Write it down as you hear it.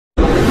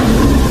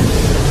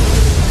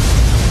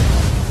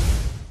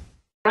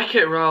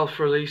Wreck-It Ralph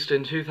released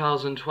in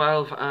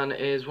 2012 and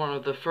is one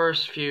of the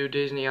first few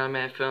Disney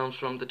animated films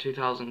from the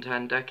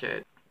 2010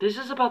 decade. This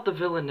is about the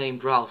villain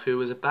named Ralph,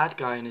 who is a bad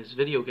guy in his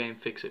video game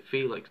Fix-It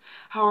Felix.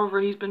 However,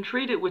 he's been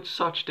treated with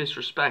such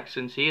disrespect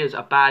since he is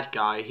a bad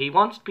guy. He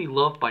wants to be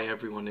loved by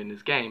everyone in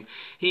his game.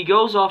 He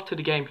goes off to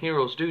the game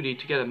Hero's Duty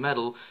to get a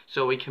medal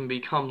so he can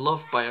become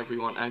loved by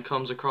everyone, and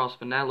comes across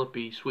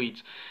Vanellope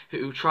Sweets,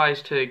 who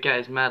tries to get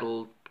his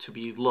medal to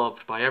be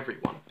loved by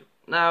everyone.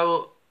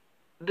 Now,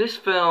 this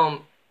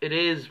film, it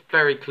is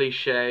very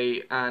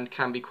cliche and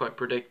can be quite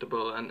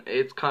predictable, and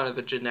it's kind of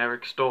a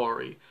generic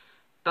story.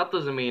 That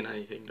doesn't mean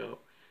anything though.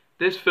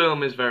 This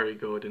film is very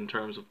good in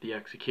terms of the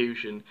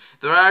execution.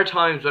 There are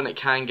times when it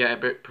can get a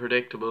bit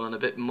predictable and a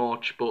bit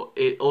much, but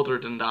other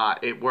than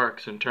that, it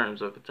works in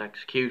terms of its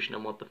execution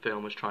and what the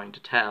film is trying to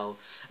tell.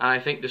 And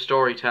I think the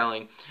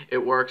storytelling, it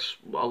works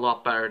a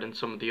lot better than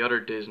some of the other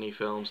Disney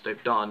films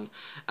they've done.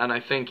 And I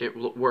think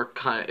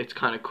it's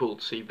kind of cool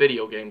to see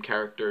video game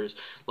characters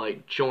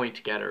like join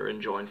together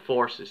and join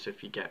forces,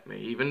 if you get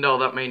me. Even though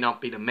that may not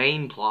be the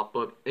main plot,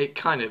 but it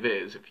kind of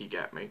is, if you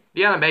get me.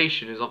 The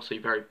animation is obviously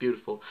very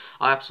beautiful.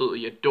 I absolutely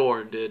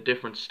adore the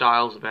different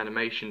styles of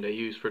animation they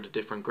use for the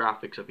different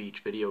graphics of each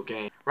video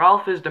game.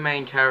 Ralph is the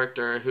main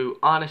character, who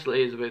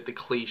honestly is a bit the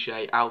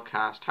cliche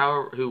outcast,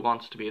 however, who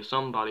wants to be a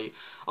somebody,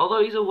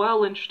 although he's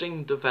a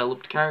interesting,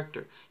 developed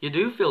character. You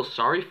do feel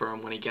sorry for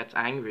him when he gets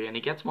angry, and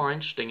he gets more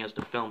interesting as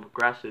the film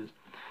progresses.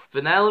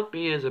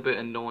 Vanellope is a bit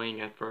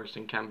annoying at first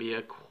and can be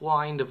a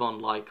kind of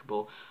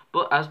unlikable,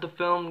 but as the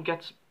film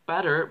gets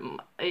better,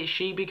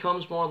 she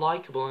becomes more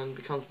likable and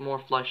becomes more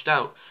fleshed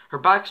out. Her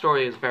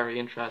backstory is very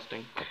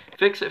interesting.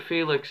 Fix-It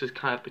Felix is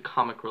kind of the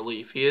comic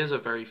relief. He is a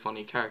very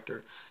funny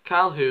character.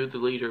 Calhoun, the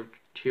leader of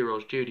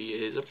Hero's Duty,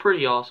 is a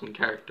pretty awesome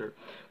character.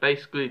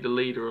 Basically the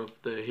leader of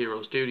the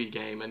Hero's Duty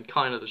game and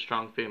kind of the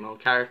strong female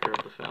character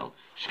of the film.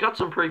 She's got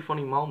some pretty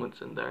funny moments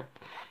in there.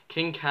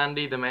 King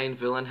Candy, the main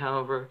villain,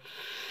 however,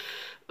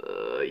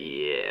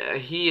 yeah,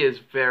 he is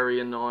very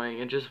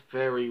annoying and just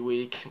very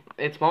weak.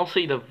 It's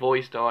mostly the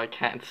voice though I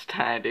can't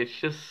stand. It's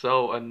just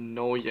so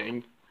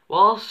annoying.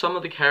 Well, some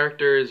of the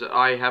characters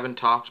I haven't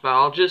talked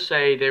about. I'll just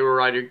say they were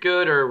either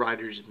good or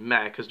either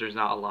meh, because there's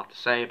not a lot to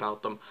say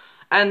about them.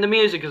 And the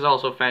music is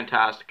also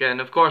fantastic,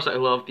 and of course I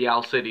love the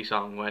Owl City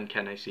song, When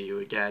Can I See You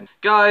Again.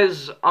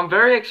 Guys, I'm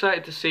very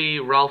excited to see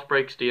Ralph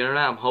Breaks the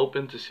Internet. I'm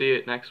hoping to see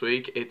it next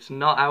week. It's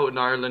not out in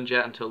Ireland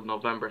yet until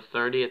November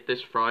 30th,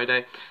 this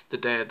Friday, the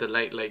day of the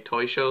Late Late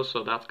Toy Show,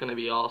 so that's going to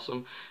be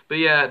awesome. But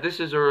yeah, this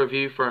is a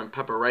review for in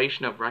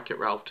preparation of Wreck-It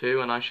Ralph 2,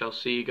 and I shall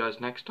see you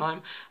guys next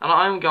time. And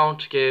I'm going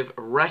to give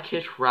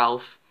Wreck-It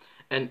Ralph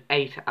an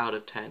 8 out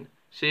of 10.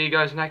 See you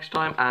guys next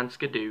time, and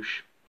skadoosh.